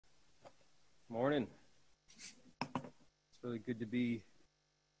Morning. It's really good to be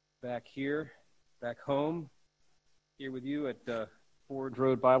back here, back home, here with you at Ford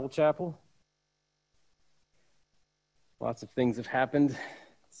Road Bible Chapel. Lots of things have happened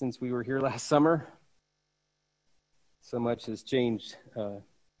since we were here last summer. So much has changed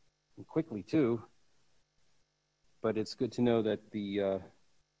quickly, too. But it's good to know that the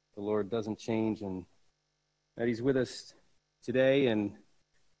Lord doesn't change and that He's with us today and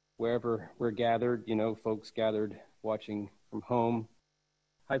wherever we're gathered, folks gathered watching from home.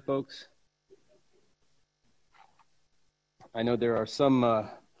 Hi, folks. I know there are some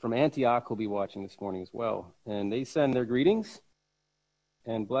from Antioch who'll be watching this morning as well, and they send their greetings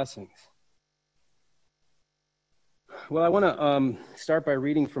and blessings. Well, I want to start by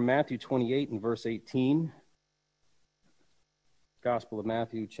reading from Matthew 28 and verse 18. Gospel of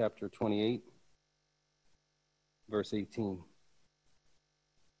Matthew, chapter 28, verse 18.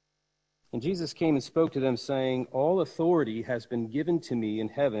 And Jesus came and spoke to them, saying, "All authority has been given to me in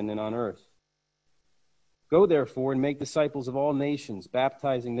heaven and on earth. Go, therefore, and make disciples of all nations,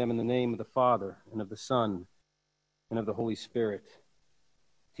 baptizing them in the name of the Father, and of the Son, and of the Holy Spirit,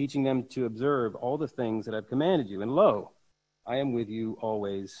 teaching them to observe all the things that I've commanded you. And lo, I am with you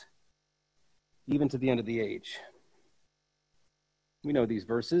always, even to the end of the age." We know these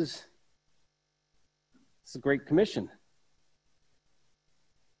verses. It's a great commission.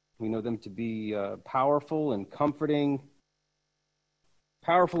 We know them to be powerful and comforting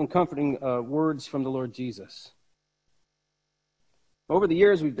words from the Lord Jesus. Over the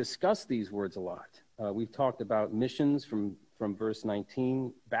years, we've discussed these words a lot. We've talked about missions from verse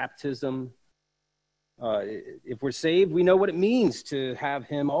 19, baptism. If we're saved, we know what it means to have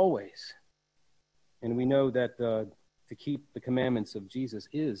Him always. And we know that to keep the commandments of Jesus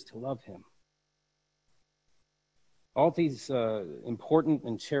is to love Him. All these important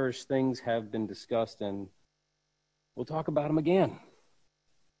and cherished things have been discussed, and we'll talk about them again.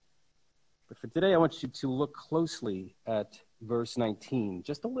 But for today, I want you to look closely at verse 19,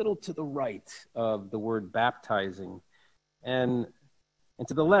 just a little to the right of the word baptizing. And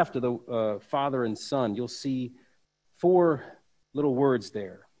to the left of the Father and Son, you'll see four little words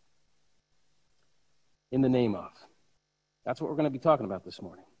there. In the name of. That's what we're going to be talking about this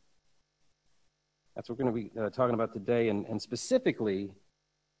morning. That's what we're going to be talking about today, and specifically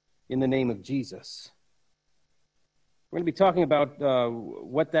in the name of Jesus. We're going to be talking about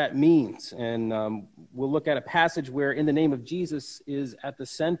what that means, and we'll look at a passage where in the name of Jesus is at the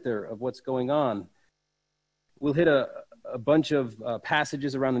center of what's going on. We'll hit a bunch of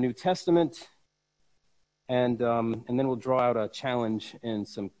passages around the New Testament, and then we'll draw out a challenge and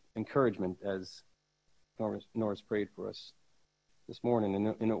some encouragement as Norris prayed for us this morning.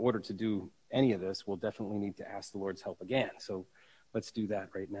 And in order to do any of this, we'll definitely need to ask the Lord's help again. So let's do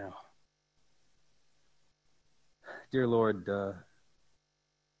that right now. Dear Lord,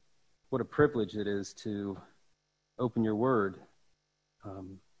 what a privilege it is to open your word,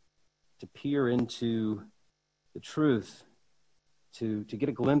 to peer into the truth, to get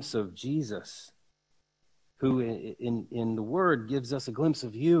a glimpse of Jesus, who in the word gives us a glimpse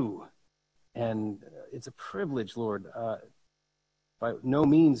of you. And it's a privilege, Lord. By no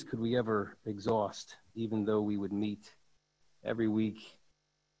means could we ever exhaust, even though we would meet every week.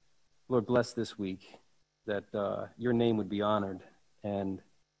 Lord, bless this week, that your name would be honored, and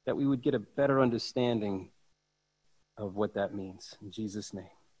that we would get a better understanding of what that means. In Jesus'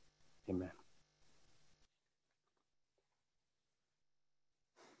 name, amen.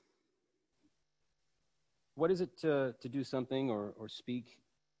 What is it to do something or speak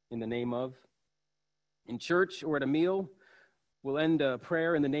in the name of? In church or at a meal, we'll end a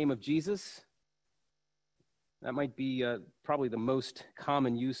prayer in the name of Jesus. That might be probably the most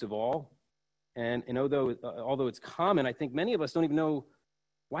common use of all. And although it's common, I think many of us don't even know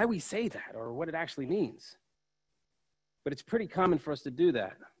why we say that or what it actually means. But it's pretty common for us to do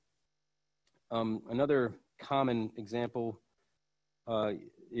that. Another common example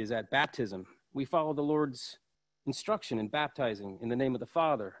is at baptism. We follow the Lord's instruction in baptizing in the name of the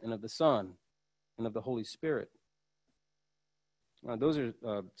Father and of the Son and of the Holy Spirit. Those are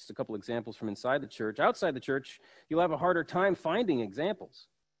just a couple examples from inside the church. Outside the church, you'll have a harder time finding examples.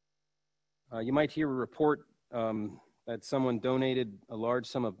 You might hear a report that someone donated a large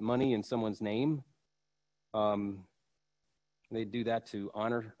sum of money in someone's name. They do that to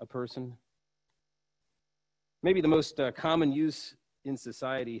honor a person. Maybe the most common use in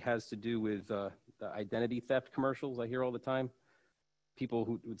society has to do with the identity theft commercials I hear all the time. People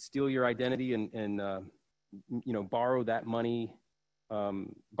who would steal your identity and borrow that money,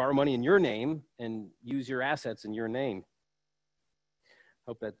 borrow money in your name and use your assets in your name.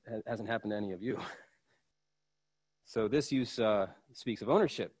 Hope that hasn't happened to any of you. So this use speaks of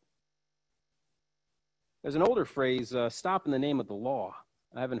ownership. There's an older phrase, stop in the name of the law.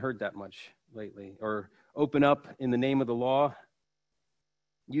 I haven't heard that much lately. Or open up in the name of the law.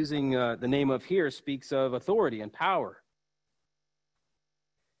 Using the name of here speaks of authority and power.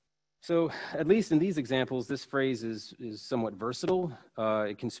 So at least in these examples, this phrase is somewhat versatile.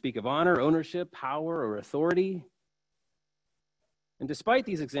 It can speak of honor, ownership, power, or authority. And despite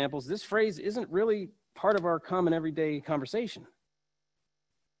these examples, this phrase isn't really part of our common everyday conversation.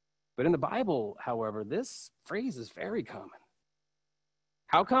 But in the Bible, however, this phrase is very common.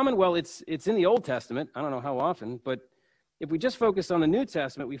 How common? Well, it's in the Old Testament. I don't know how often, but if we just focus on the New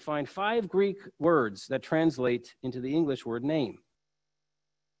Testament, we find 5 Greek words that translate into the English word name.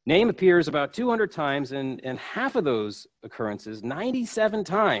 Name appears about 200 times, and half of those occurrences, 97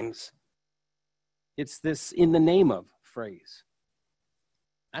 times, it's this in the name of phrase.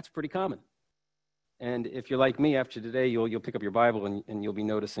 That's pretty common. And if you're like me, after today, you'll pick up your Bible and you'll be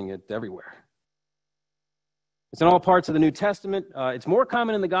noticing it everywhere. It's in all parts of the New Testament. It's more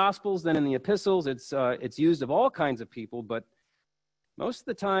common in the Gospels than in the epistles. It's used of all kinds of people, but most of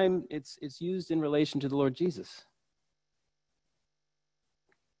the time it's used in relation to the Lord Jesus.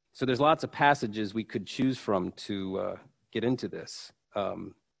 So there's lots of passages we could choose from to get into this.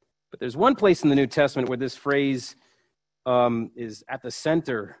 But there's one place in the New Testament where this phrase is at the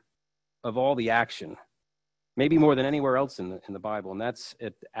center of all the action, maybe more than anywhere else in the Bible, and that's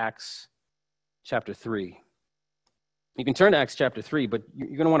at Acts chapter 3. You can turn to Acts chapter 3, but you're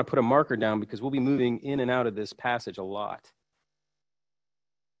going to want to put a marker down because we'll be moving in and out of this passage a lot.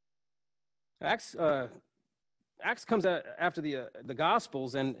 Acts comes after the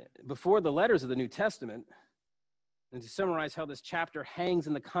Gospels and before the letters of the New Testament. And to summarize how this chapter hangs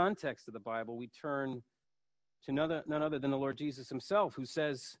in the context of the Bible, we turn to none other than the Lord Jesus himself, who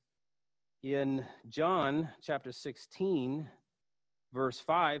says in John chapter 16, verse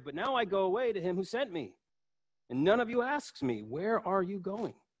 5, "But now I go away to him who sent me, and none of you asks me, 'Where are you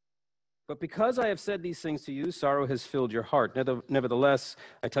going?' But because I have said these things to you, sorrow has filled your heart. Nevertheless,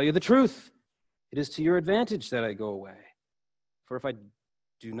 I tell you the truth. It is to your advantage that I go away. For if I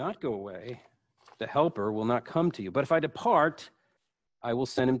do not go away, the Helper will not come to you. But if I depart, I will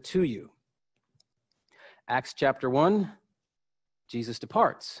send him to you." Acts chapter 1, Jesus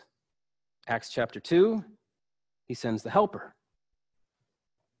departs. Acts chapter 2, he sends the Helper.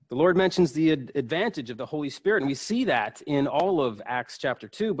 The Lord mentions the advantage of the Holy Spirit, and we see that in all of Acts chapter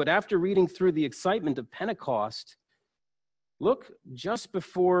 2. But after reading through the excitement of Pentecost, look just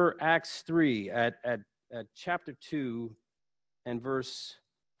before Acts 3 at chapter 2 and verse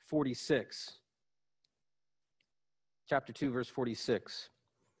 46. Chapter 2, verse 46.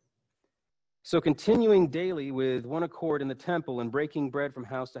 "So continuing daily with one accord in the temple and breaking bread from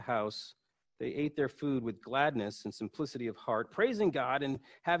house to house, they ate their food with gladness and simplicity of heart, praising God and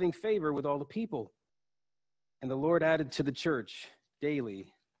having favor with all the people. And the Lord added to the church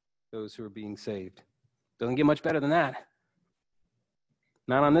daily those who are being saved." Doesn't get much better than that.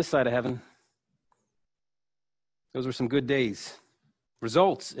 Not on this side of heaven. Those were some good days.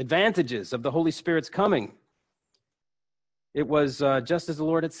 Results, advantages of the Holy Spirit's coming. It was just as the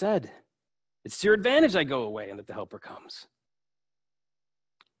Lord had said. It's to your advantage I go away and that the Helper comes.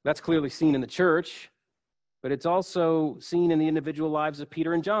 That's clearly seen in the church, but it's also seen in the individual lives of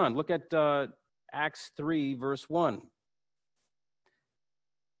Peter and John. Look at Acts 3, verse 1.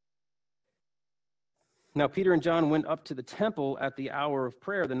 "Now Peter and John went up to the temple at the hour of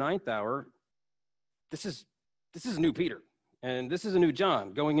prayer, the 9th hour." This is a new Peter, and this is a new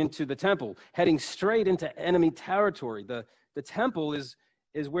John going into the temple, heading straight into enemy territory. The temple is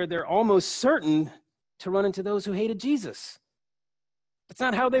where they're almost certain to run into those who hated Jesus. That's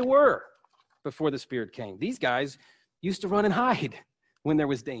not how they were before the Spirit came. These guys used to run and hide when there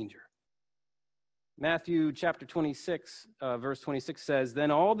was danger. Matthew chapter 26, verse 26 says, "Then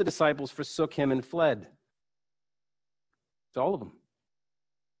all the disciples forsook him and fled." It's all of them.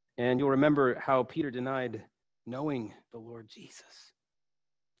 And you'll remember how Peter denied knowing the Lord Jesus.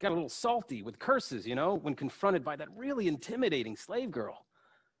 Got a little salty with curses, when confronted by that really intimidating slave girl.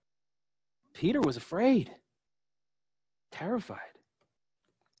 Peter was afraid, terrified.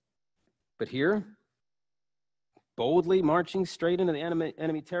 But here, boldly marching straight into the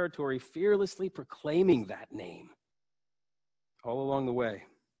enemy territory, fearlessly proclaiming that name all along the way.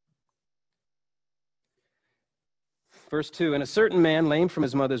 Verse 2, "And a certain man, lame from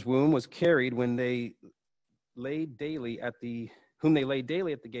his mother's womb, was carried whom they laid daily at the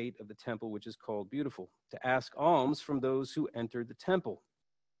gate of the temple, which is called Beautiful, to ask alms from those who entered the temple."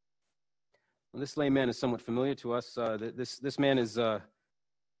 Well, this lame man is somewhat familiar to us. This man is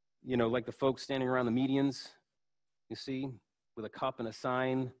like the folks standing around the medians, you see, with a cup and a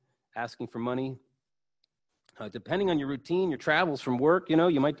sign asking for money. Depending on your routine, your travels from work,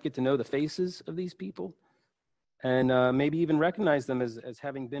 you might get to know the faces of these people and maybe even recognize them as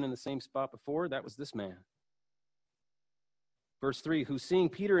having been in the same spot before. That was this man. Verse 3, who seeing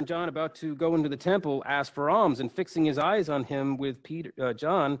Peter and John about to go into the temple, asked for alms, and fixing his eyes on him with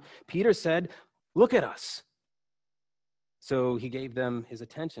John, Peter said, "Look at us." So he gave them his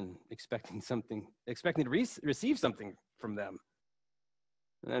attention, expecting to receive something from them.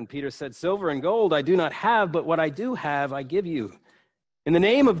 And Peter said, "Silver and gold I do not have, but what I do have I give you. In the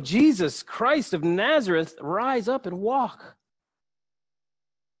name of Jesus Christ of Nazareth, rise up and walk."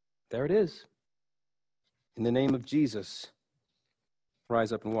 There it is. In the name of Jesus,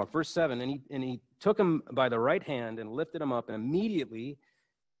 rise up and walk. Verse 7, and he took him by the right hand and lifted him up, and immediately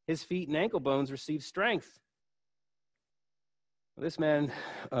his feet and ankle bones received strength. This man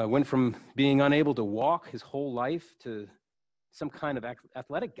went from being unable to walk his whole life to some kind of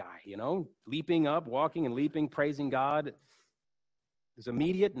athletic guy, leaping up, walking and leaping, praising God. There's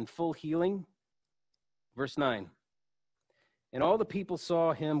immediate and full healing. Verse 9, and all the people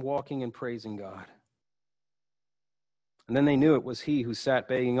saw him walking and praising God. And then they knew it was he who sat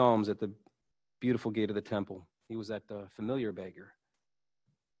begging alms at the beautiful gate of the temple. He was that familiar beggar.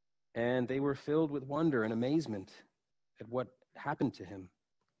 And they were filled with wonder and amazement at what happened to him.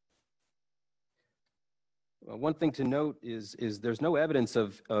 One thing to note is there's no evidence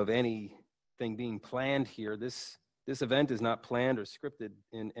of anything being planned here. This event is not planned or scripted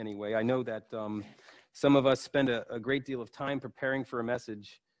in any way. I know that some of us spend a great deal of time preparing for a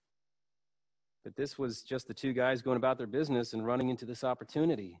message, but this was just the two guys going about their business and running into this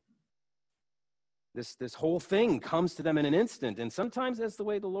opportunity. This whole thing comes to them in an instant, and sometimes that's the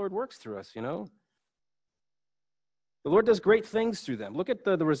way the Lord works through us, The Lord does great things through them. Look at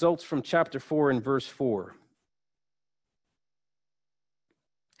the results from chapter 4 and verse 4.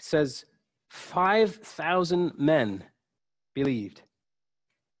 It says, 5,000 men believed.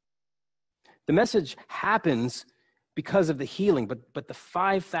 The message happens because of the healing, but the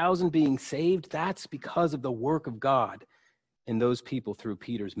 5,000 being saved, that's because of the work of God in those people through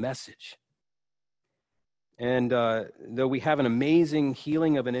Peter's message. And though we have an amazing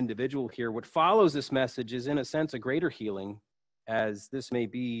healing of an individual here, what follows this message is, in a sense, a greater healing, as this may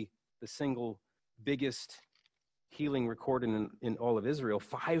be the single biggest healing recorded in all of Israel.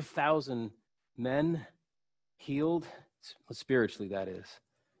 5,000 men healed, spiritually, that is.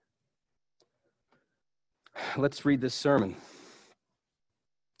 Let's read this sermon.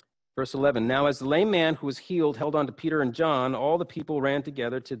 Verse 11, now as the lame man who was healed held on to Peter and John, all the people ran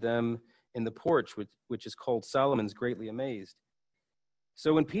together to them in the porch, which is called Solomon's, greatly amazed.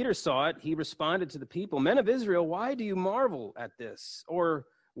 So when Peter saw it, he responded to the people, "Men of Israel, why do you marvel at this? Or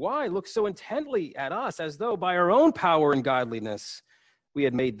why look so intently at us, as though by our own power and godliness we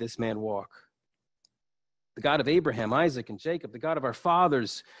had made this man walk? The God of Abraham, Isaac, and Jacob, the God of our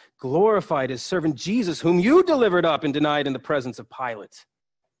fathers, glorified his servant Jesus, whom you delivered up and denied in the presence of Pilate,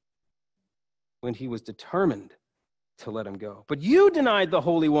 when he was determined to let him go. But you denied the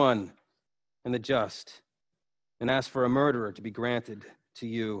Holy One and the just, and asked for a murderer to be granted to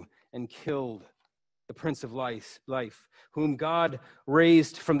you, and killed the Prince of Life, whom God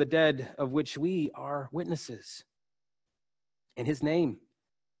raised from the dead, of which we are witnesses. In his name,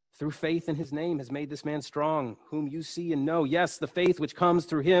 through faith in his name, has made this man strong, whom you see and know. Yes, the faith which comes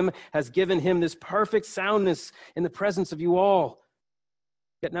through him has given him this perfect soundness in the presence of you all.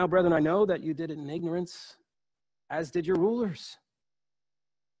 Yet now, brethren, I know that you did it in ignorance, as did your rulers.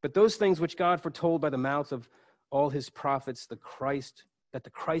 But those things which God foretold by the mouth of all his prophets, that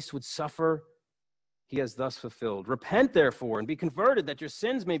the Christ would suffer, he has thus fulfilled. Repent, therefore, and be converted, that your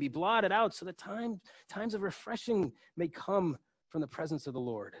sins may be blotted out, so that times of refreshing may come from the presence of the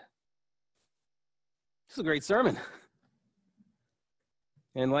Lord. This is a great sermon.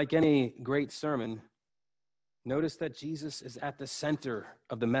 And like any great sermon, notice that Jesus is at the center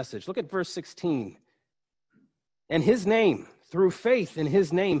of the message. Look at verse 16. And his name, through faith in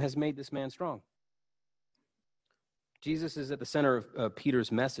his name, has made this man strong. Jesus is at the center of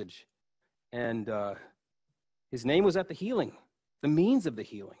Peter's message. And his name was at the healing, the means of the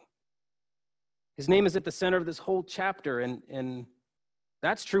healing. His name is at the center of this whole chapter, and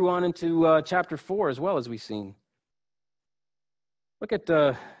that's true on into chapter 4 as well, as we've seen. Look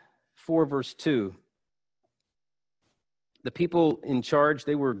at 4 verse 2. The people in charge,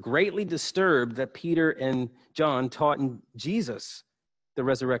 they were greatly disturbed that Peter and John taught in Jesus the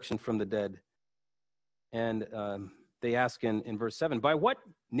resurrection from the dead. And they ask in verse 7, by what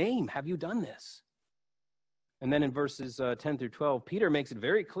name have you done this? And then in verses 10 through 12, Peter makes it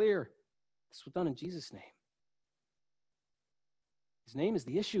very clear this was done in Jesus' name. His name is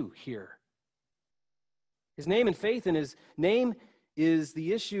the issue here. His name and faith in his name is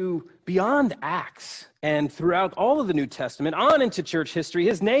the issue beyond Acts and throughout all of the New Testament, on into church history.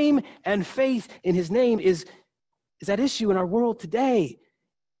 His name and faith in his name is at issue in our world today,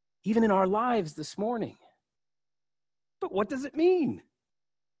 even in our lives this morning. But what does it mean?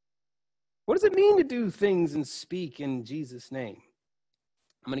 What does it mean to do things and speak in Jesus' name?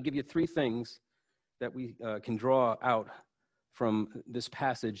 I'm going to give you 3 things that we can draw out from this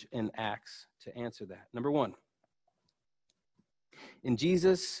passage in Acts to answer that. Number 1, in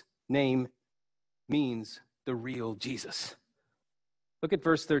Jesus' name means the real Jesus. Look at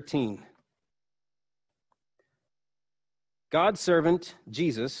verse 13. God's servant,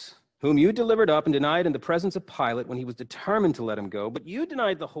 Jesus, whom you delivered up and denied in the presence of Pilate when he was determined to let him go, but you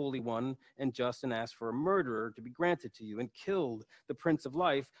denied the Holy One and just and asked for a murderer to be granted to you and killed the Prince of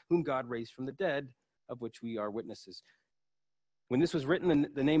Life, whom God raised from the dead, of which we are witnesses. When this was written,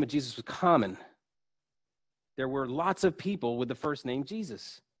 the name of Jesus was common. There were lots of people with the first name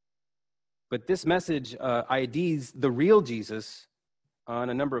Jesus. But this message IDs the real Jesus on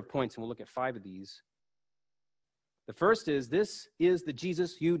a number of points, and we'll look at 5 of these. The first is, this is the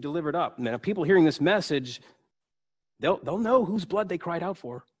Jesus you delivered up. Now, people hearing this message, they'll know whose blood they cried out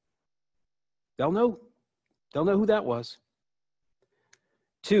for. They'll know who that was.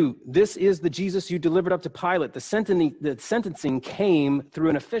 2, this is the Jesus you delivered up to Pilate. The sentencing came through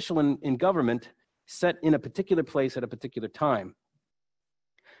an official in government set in a particular place at a particular time.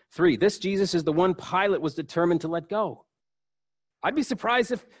 3, this Jesus is the one Pilate was determined to let go. I'd be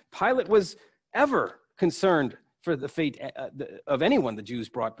surprised if Pilate was ever concerned for the fate of anyone the Jews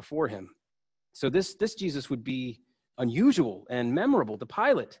brought before him. So this Jesus would be unusual and memorable to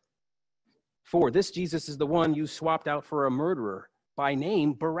Pilate. 4, this Jesus is the one you swapped out for a murderer, by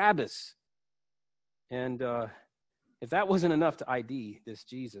name Barabbas. And if that wasn't enough to ID this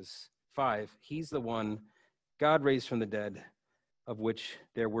Jesus, 5, he's the one God raised from the dead, of which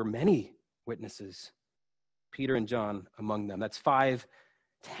there were many witnesses, Peter and John among them. That's 5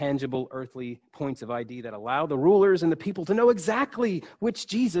 tangible earthly points of ID that allow the rulers and the people to know exactly which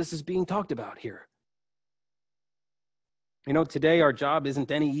Jesus is being talked about here. You know, today our job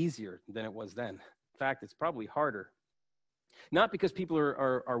isn't any easier than it was then. In fact, it's probably harder. Not because people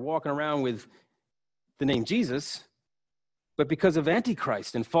are walking around with the name Jesus, but because of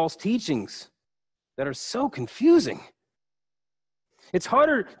Antichrist and false teachings that are so confusing. It's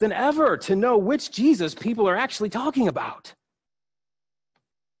harder than ever to know which Jesus people are actually talking about.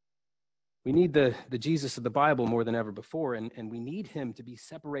 We need the Jesus of the Bible more than ever before, and we need him to be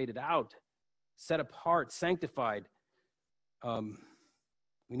separated out, set apart, sanctified.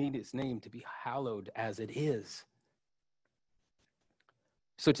 We need his name to be hallowed as it is.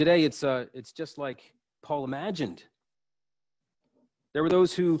 So today it's just like Paul imagined. There were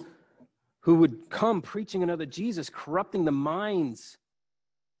those who would come preaching another Jesus, corrupting the minds,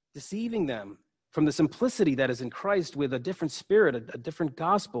 deceiving them from the simplicity that is in Christ with a different spirit, a different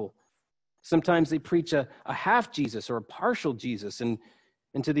gospel. Sometimes they preach a half Jesus or a partial Jesus, and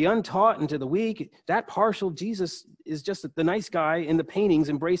to the untaught and to the weak, that partial Jesus is just the nice guy in the paintings,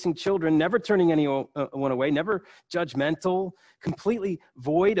 embracing children, never turning anyone away, never judgmental, completely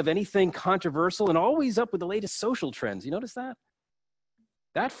void of anything controversial, and always up with the latest social trends. You notice that?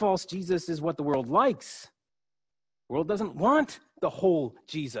 That false Jesus is what the world likes. The world doesn't want the whole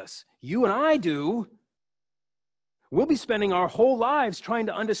Jesus. You and I do. We'll be spending our whole lives trying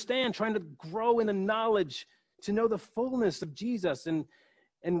to understand, trying to grow in the knowledge, to know the fullness of Jesus, and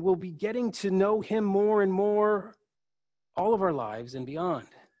we'll be getting to know him more and more all of our lives and beyond.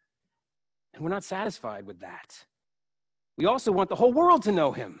 And we're not satisfied with that. We also want the whole world to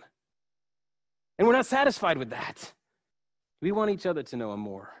know him. And we're not satisfied with that. We want each other to know him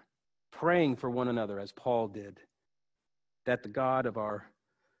more, praying for one another as Paul did, that the God of our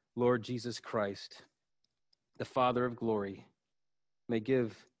Lord Jesus Christ, the Father of glory, may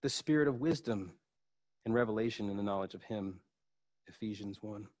give the spirit of wisdom and revelation in the knowledge of him. Ephesians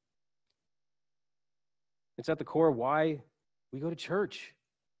 1. It's at the core of why we go to church,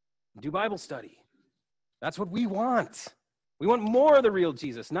 do Bible study. That's what we want. We want more of the real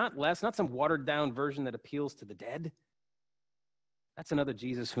Jesus, not less, not some watered-down version that appeals to the dead. That's another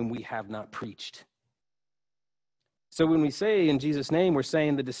Jesus whom we have not preached. So when we say in Jesus' name, we're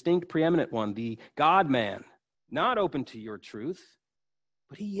saying the distinct, preeminent one, the God-man, not open to your truth,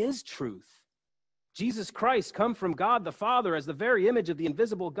 but he is truth. Jesus Christ, come from God the Father as the very image of the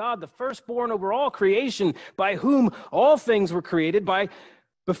invisible God, the firstborn over all creation, by whom all things were created,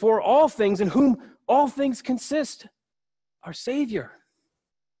 before all things, in whom all things consist, our Savior,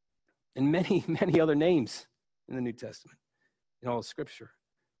 and many, many other names in the New Testament, in all of Scripture.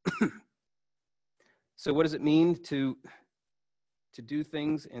 So what does it mean to do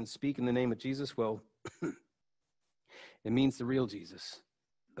things and speak in the name of Jesus? Well, it means the real Jesus,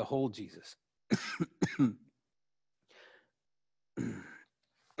 the whole Jesus.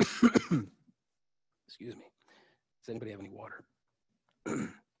 Excuse me. Does anybody have any water? I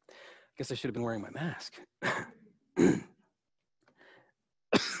guess I should have been wearing my mask.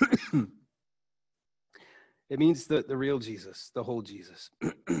 It means the real Jesus, the whole Jesus.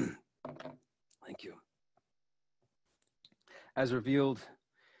 Thank you. As revealed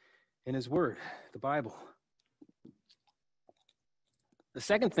in his word, the Bible. The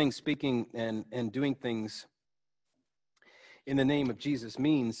second thing speaking and doing things in the name of Jesus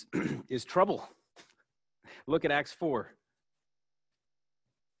means is trouble. Look at Acts 4.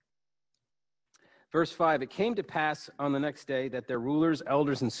 Verse 5, it came to pass on the next day that their rulers,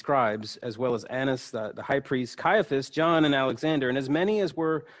 elders, and scribes, as well as Annas, the high priest, Caiaphas, John, and Alexander, and as many as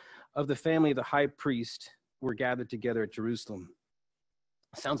were of the family of the high priest, were gathered together at Jerusalem.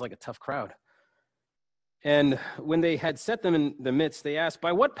 Sounds like a tough crowd. And when they had set them in the midst, they asked,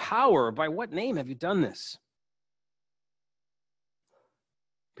 by what power, by what name have you done this?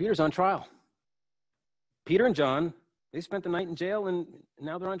 Peter's on trial. Peter and John, they spent the night in jail, and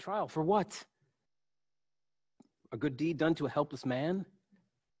now they're on trial. For what? A good deed done to a helpless man?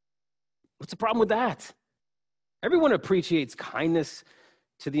 What's the problem with that? Everyone appreciates kindness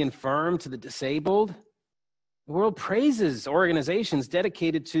to the infirm, to the disabled. The world praises organizations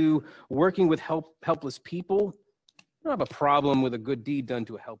dedicated to working with helpless people. I don't have a problem with a good deed done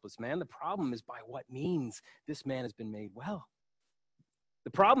to a helpless man. The problem is by what means this man has been made well.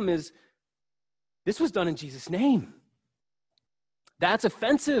 The problem is this was done in Jesus' name. That's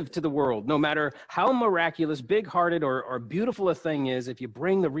offensive to the world. No matter how miraculous, big-hearted, or beautiful a thing is, if you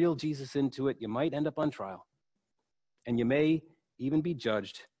bring the real Jesus into it, you might end up on trial. And you may even be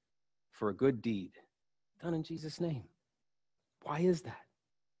judged for a good deed done in Jesus' name. Why is that?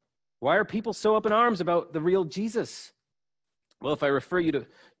 Why are people so up in arms about the real Jesus? Well, if I refer you to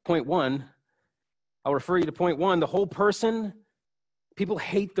point one, I'll refer you to point one, the whole person. People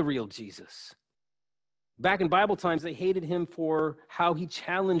hate the real Jesus. Back in Bible times, they hated him for how he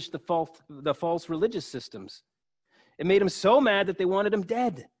challenged the false religious systems. It made them so mad that they wanted him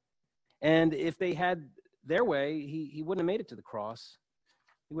dead. And if they had their way, he wouldn't have made it to the cross.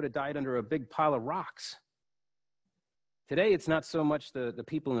 He would have died under a big pile of rocks. Today, it's not so much the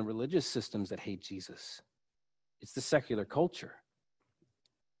people in the religious systems that hate Jesus. It's the secular culture.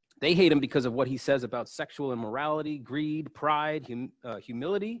 They hate him because of what he says about sexual immorality, greed, pride,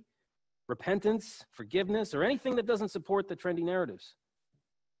 humility, repentance, forgiveness, or anything that doesn't support the trendy narratives.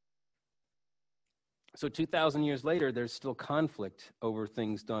 So 2,000 years later, there's still conflict over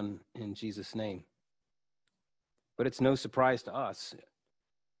things done in Jesus' name. But it's no surprise to us.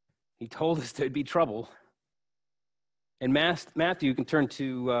 He told us there'd be trouble. And Matthew, you can turn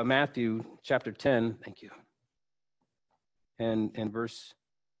to Matthew chapter 10, thank you, and verse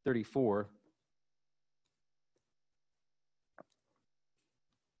 34.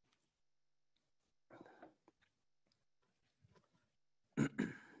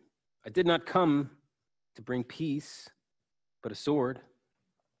 I did not come to bring peace, but a sword.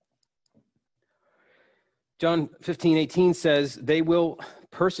 John 15:18 says, they will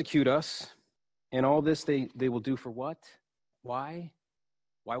persecute us, and all this they will do for what? Why?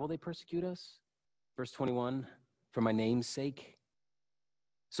 Why will they persecute us? Verse 21, for my name's sake.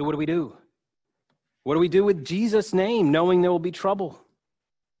 So what do we do? What do we do with Jesus' name, knowing there will be trouble?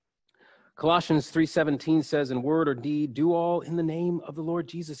 Colossians 3:17 says, in word or deed, do all in the name of the Lord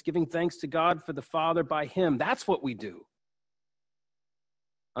Jesus, giving thanks to God for the Father by him. That's what we do.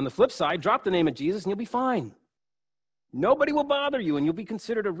 On the flip side, drop the name of Jesus and you'll be fine. Nobody will bother you, and you'll be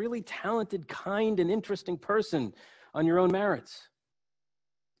considered a really talented, kind, and interesting person on your own merits.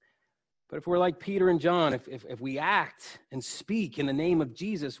 But if we're like Peter and John, if we act and speak in the name of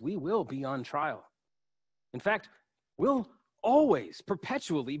Jesus, we will be on trial. In fact, we'll always,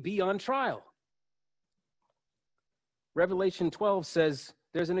 perpetually be on trial. Revelation 12 says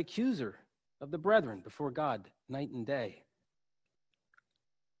there's an accuser of the brethren before God night and day.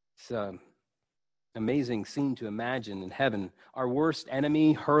 It's an amazing scene to imagine in heaven. Our worst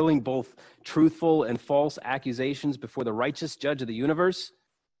enemy hurling both truthful and false accusations before the righteous judge of the universe.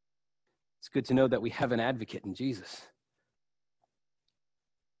 It's good to know that we have an advocate in Jesus.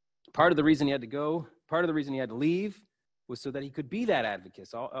 Part of the reason he had to go, part of the reason he had to leave, was so that he could be that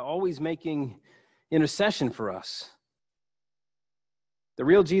advocate, always making intercession for us. The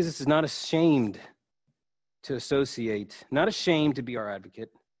real Jesus is not ashamed to associate, not ashamed to be our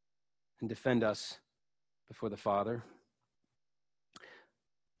advocate and defend us before the Father.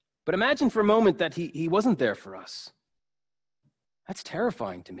 But imagine for a moment that he wasn't there for us. That's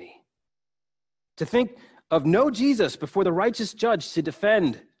terrifying to me. To think of no Jesus before the righteous judge to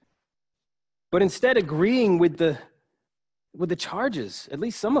defend, but instead agreeing with the charges, at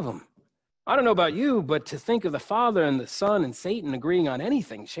least some of them. I don't know about you, but to think of the Father and the Son and Satan agreeing on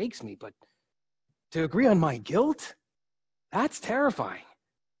anything shakes me. But to agree on my guilt, that's terrifying.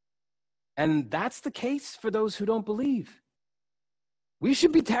 And that's the case for those who don't believe. We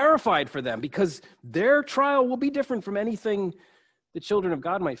should be terrified for them because their trial will be different from anything the children of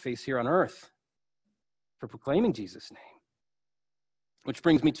God might face here on earth for proclaiming Jesus' name. Which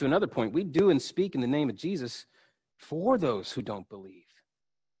brings me to another point. We do and speak in the name of Jesus for those who don't believe.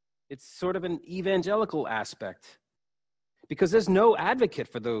 It's sort of an evangelical aspect because there's no advocate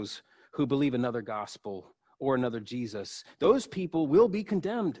for those who believe another gospel or another Jesus. Those people will be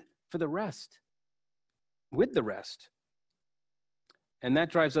condemned for the rest, with the rest. And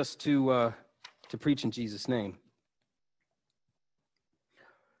that drives us to preach in Jesus' name.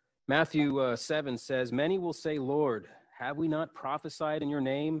 Matthew 7 says, "Many will say, 'Lord, have we not prophesied in your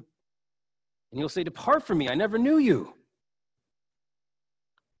name?' And you'll say, 'Depart from me, I never knew you.'"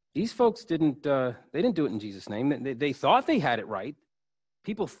 These folks didn't do it in Jesus' name. They thought they had it right.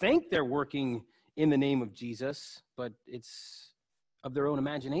 People think they're working in the name of Jesus, but it's of their own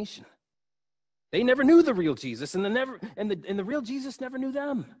imagination. They never knew the real Jesus, and the real Jesus never knew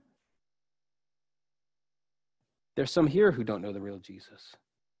them. There's some here who don't know the real Jesus.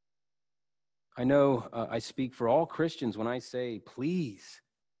 I know I speak for all Christians when I say, please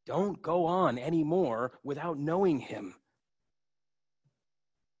don't go on anymore without knowing him.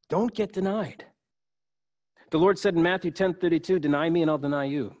 Don't get denied. The Lord said in Matthew 10:32, "Deny me and I'll deny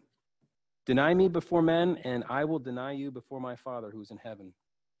you. Deny me before men and I will deny you before my Father who's in heaven."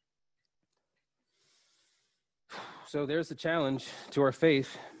 So there's the challenge to our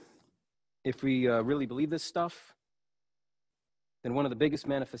faith. If we really believe this stuff, then one of the biggest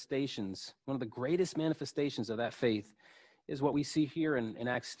manifestations, one of the greatest manifestations of that faith is what we see here in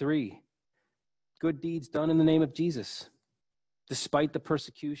Acts 3. Good deeds done in the name of Jesus, despite the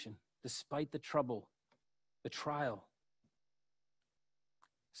persecution, despite the trouble, the trial.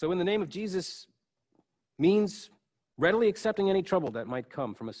 So in the name of Jesus means readily accepting any trouble that might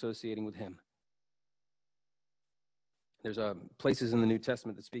come from associating with him. There's places in the New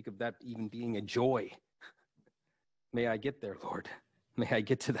Testament that speak of that even being a joy. May I get there, Lord. May I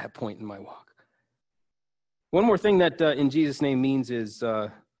get to that point in my walk. One more thing that in Jesus' name means is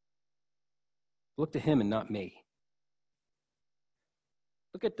look to him and not me.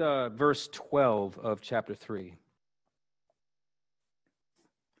 Look at verse 12 of chapter 3.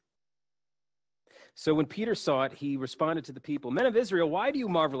 So when Peter saw it, he responded to the people, "Men of Israel, why do you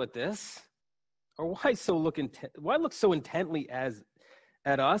marvel at this? Or why look so intently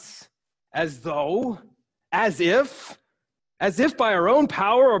at us, as if by our own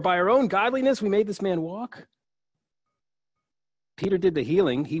power or by our own godliness we made this man walk?" Peter did the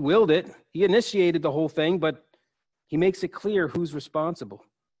healing. He willed it. He initiated the whole thing, but he makes it clear who's responsible.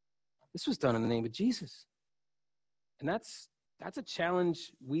 This was done in the name of Jesus. And that's a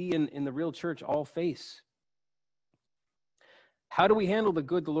challenge we in the real church all face. How do we handle the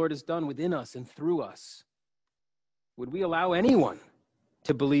good the Lord has done within us and through us? Would we allow anyone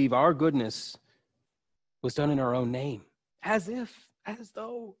to believe our goodness was done in our own name? As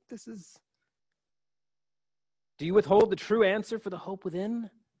though this is... Do you withhold the true answer for the hope within?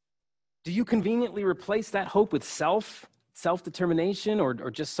 Do you conveniently replace that hope with self-determination,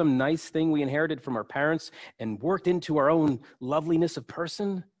 or just some nice thing we inherited from our parents and worked into our own loveliness of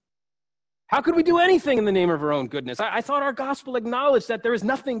person? How could we do anything in the name of our own goodness? I thought our gospel acknowledged that there is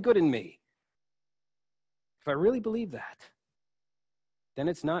nothing good in me. If I really believe that, then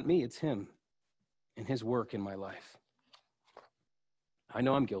it's not me, it's him and his work in my life. I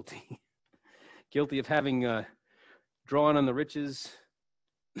know I'm guilty. Guilty of having drawn on the riches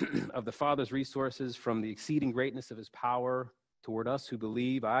of the Father's resources from the exceeding greatness of his power toward us who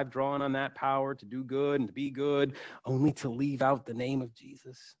believe. I've drawn on that power to do good and to be good, only to leave out the name of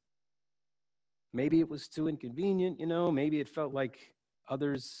Jesus. Maybe it was too inconvenient, maybe it felt like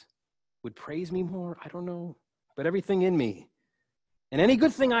others would praise me more. I don't know. But everything in me, and any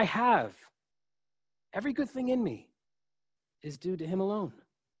good thing I have, every good thing in me is due to him alone.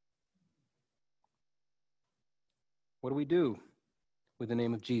 What do we do with the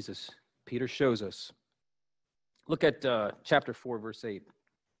name of Jesus? Peter shows us. Look at chapter 4, verse 8.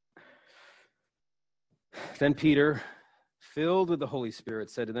 Then Peter, filled with the Holy Spirit,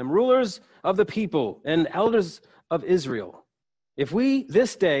 said to them, "Rulers of the people and elders of Israel, if we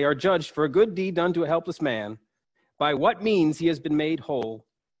this day are judged for a good deed done to a helpless man, by what means he has been made whole,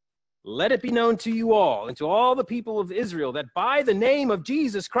 let it be known to you all and to all the people of Israel that by the name of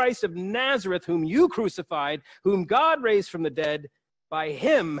Jesus Christ of Nazareth, whom you crucified, whom God raised from the dead, by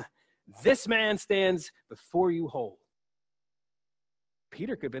him this man stands before you whole."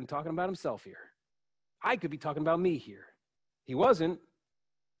 Peter could have been talking about himself here. I could be talking about me here. He wasn't.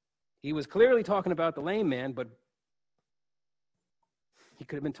 He was clearly talking about the lame man, but he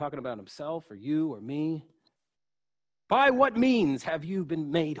could have been talking about himself or you or me. By what means have you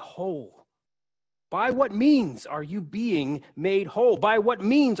been made whole? By what means are you being made whole? By what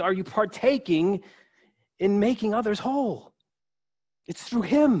means are you partaking in making others whole? It's through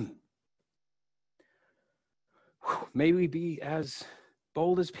him. May we be as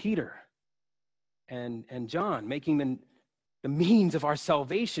bold as Peter and John, making the means of our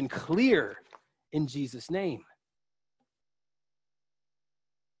salvation clear in Jesus' name.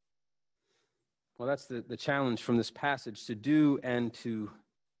 Well, that's the challenge from this passage, to do and to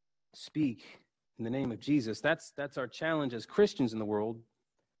speak in the name of Jesus. That's our challenge as Christians in the world,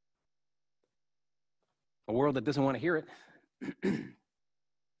 a world that doesn't want to hear it.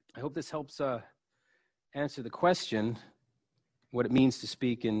 I hope this helps answer the question, what it means to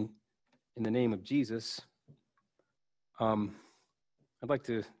speak in the name of Jesus. I'd like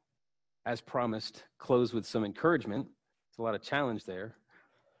to, as promised, close with some encouragement. There's a lot of challenge there.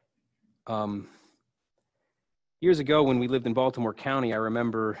 Years ago, when we lived in Baltimore County, I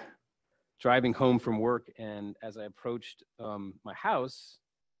remember driving home from work, and as I approached my house,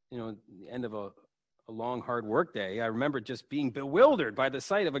 the end of a long, hard work day, I remember just being bewildered by the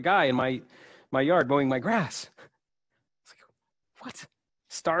sight of a guy in my yard mowing my grass. It's like, what?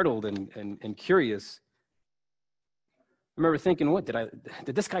 Startled and curious. I remember thinking, what,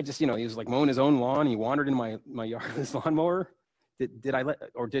 did this guy just, he was like mowing his own lawn, he wandered in my yard with his lawnmower? Did I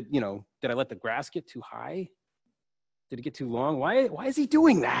let the grass get too high? Did it get too long? Why is he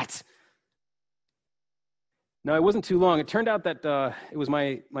doing that? No, it wasn't too long. It turned out that it was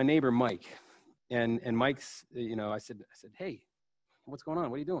my neighbor, Mike. And Mike's, I said, "Hey, what's going on?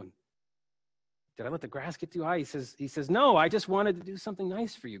 What are you doing? Did I let the grass get too high?" He says, "No, I just wanted to do something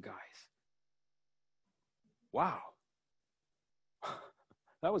nice for you guys." Wow.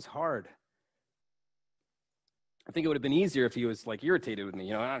 That was hard. I think it would have been easier if he was like irritated with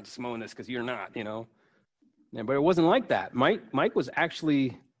me. I'm just mowing this because you're not, Yeah, but it wasn't like that. Mike was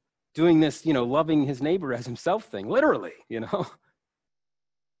actually doing this, loving his neighbor as himself thing, literally, You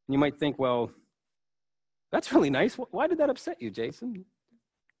might think, well, that's really nice. Why did that upset you, Jason?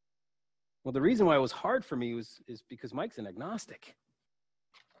 Well, the reason why it was hard for me is because Mike's an agnostic.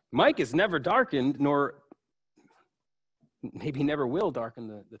 Mike is never darkened, nor maybe never will darken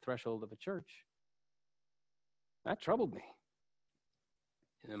the threshold of a church. That troubled me.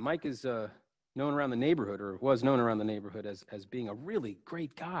 And Mike is known around the neighborhood, or was known around the neighborhood as being a really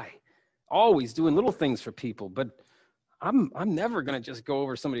great guy, always doing little things for people. But I'm never going to just go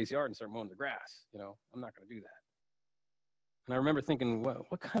over somebody's yard and start mowing the grass. I'm not going to do that. And I remember thinking,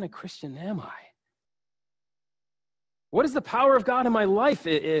 what kind of Christian am I? What is the power of God in my life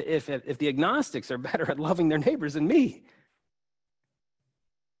if the agnostics are better at loving their neighbors than me?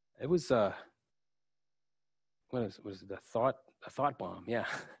 It was what is it, a thought bomb? Yeah,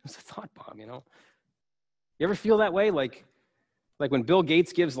 it was a thought bomb. You ever feel that way? Like when Bill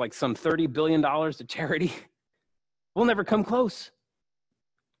Gates gives like some $30 billion to charity, we'll never come close.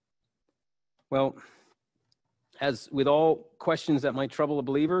 Well, as with all questions that might trouble a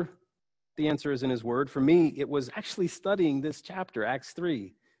believer, the answer is in his word. For me, it was actually studying this chapter, Acts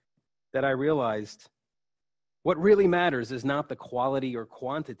 3, that I realized what really matters is not the quality or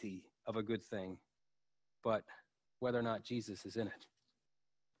quantity of a good thing, but whether or not Jesus is in it.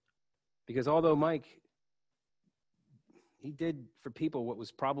 Because although Mike, he did for people what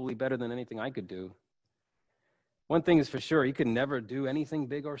was probably better than anything I could do, one thing is for sure, he could never do anything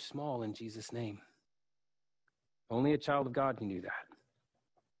big or small in Jesus' name. Only a child of God can do that.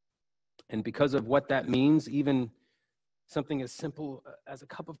 And because of what that means, even something as simple as a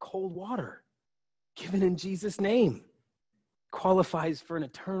cup of cold water given in Jesus' name qualifies for an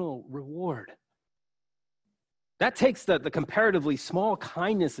eternal reward. That takes the comparatively small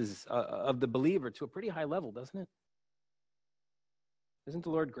kindnesses of the believer to a pretty high level, doesn't it? Isn't the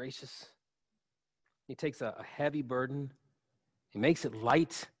Lord gracious? He takes a heavy burden, he makes it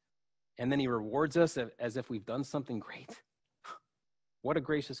light, and then he rewards us as if we've done something great. What a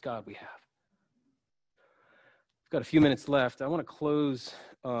gracious God we have. We've got a few minutes left. I want to close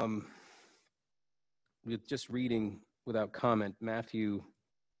with just reading without comment. Matthew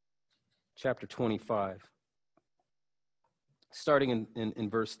chapter 25, starting in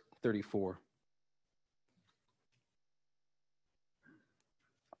verse 34.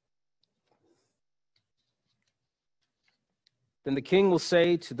 Then the king will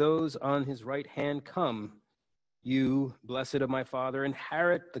say to those on his right hand, "Come, you blessed of my Father,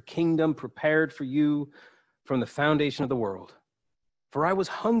 inherit the kingdom prepared for you from the foundation of the world. For I was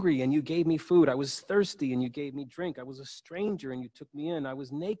hungry, and you gave me food. I was thirsty, and you gave me drink. I was a stranger, and you took me in. I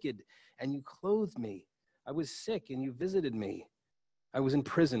was naked, and you clothed me. I was sick, and you visited me. I was in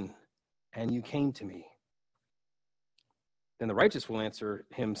prison, and you came to me." Then the righteous will answer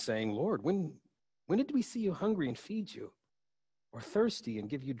him, saying, "Lord, when did we see you hungry and feed you, or thirsty and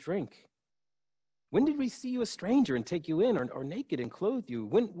give you drink? When did we see you a stranger and take you in, or naked and clothe you?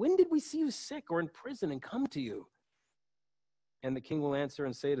 When did we see you sick or in prison and come to you?" And the king will answer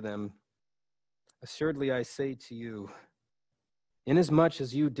and say to them, "Assuredly I say to you, inasmuch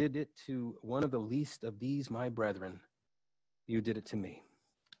as you did it to one of the least of these my brethren, you did it to me."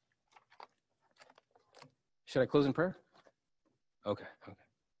 Should I close in prayer? Okay.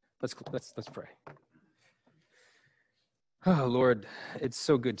 Let's pray. Oh, Lord, it's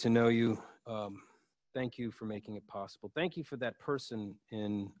so good to know you. Thank you for making it possible. Thank you for that person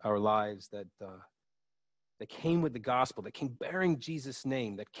in our lives that came with the gospel, that came bearing Jesus'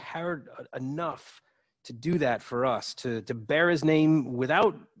 name, that cared enough to do that for us, to bear his name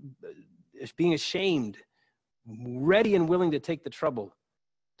without being ashamed, ready and willing to take the trouble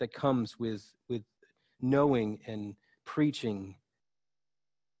that comes with knowing and preaching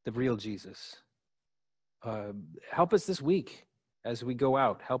the real Jesus. Help us this week as we go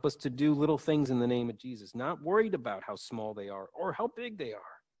out. Help us to do little things in the name of Jesus, not worried about how small they are or how big they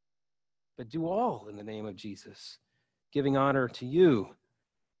are, but do all in the name of Jesus, giving honor to you.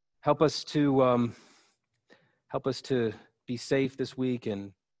 Help us to be safe this week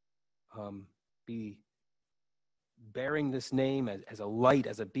and be bearing this name as a light,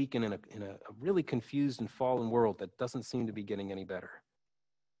 as a beacon in a really confused and fallen world that doesn't seem to be getting any better.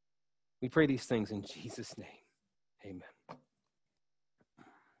 We pray these things in Jesus' name. Amen.